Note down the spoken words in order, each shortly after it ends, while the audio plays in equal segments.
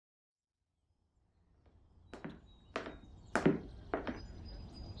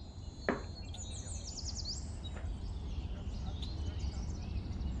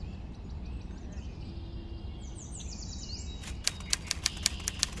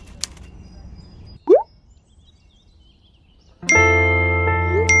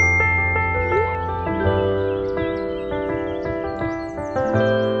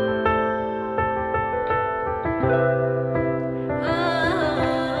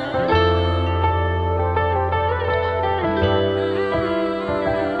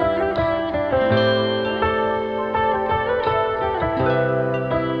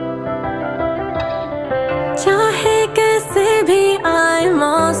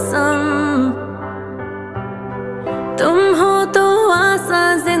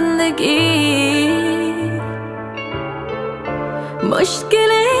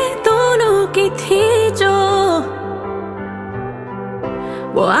मुश्किलें दोनों की थी जो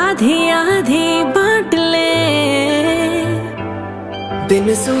वो आधी आधी बांट ले। बिन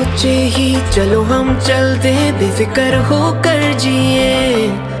सोचे ही चलो हम चल दे, बेफिक्र होकर जिए।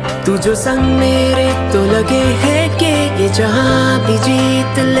 तू जो संग मेरे तो लगे है कि ये जहां भी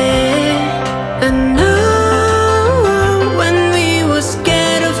जीत ले। And now when we were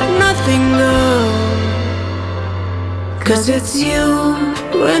scared of nothing, girl, 'cause it's you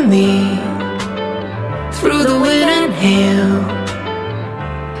and me through the wind and hail,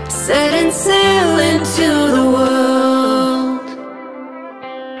 setting sail into the world.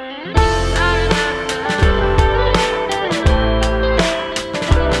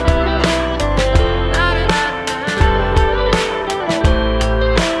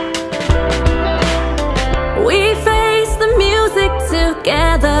 We face the music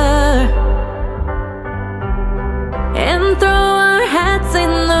together and throw our hats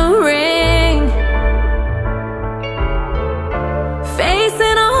in the ring,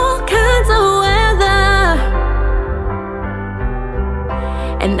 facing all kinds of weather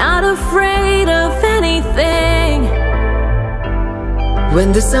and not afraid of anything. When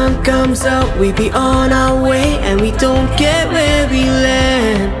the sun comes up, we be on our way, and we don't get where we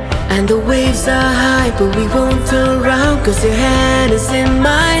land. And the waves are high, but we won't turn around, 'cause your hand is in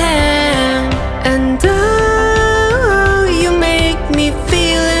my hand. And oh, you make me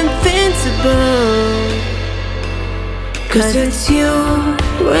feel invincible, 'cause it's you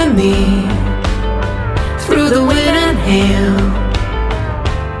and me through the wind and hail,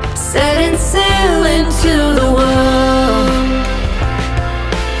 setting sail into the world.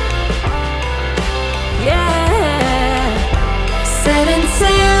 Yeah, Setting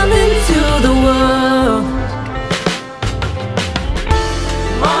sail into the world.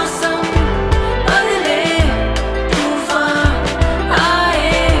 मौसम बदले, तूफान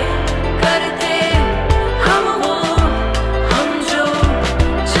आए, करते हम वो हम जो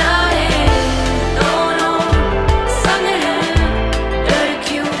चाहे। दोनों संग हैं, डर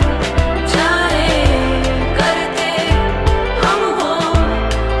क्यों जाए। करते हम वो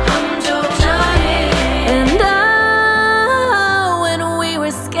हम जो चाहे। And when we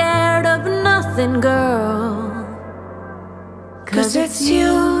were scared of nothing, girl, 'Cause it's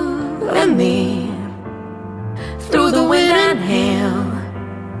you and me through the wind and hail,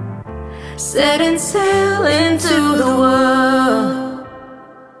 setting sail into the world.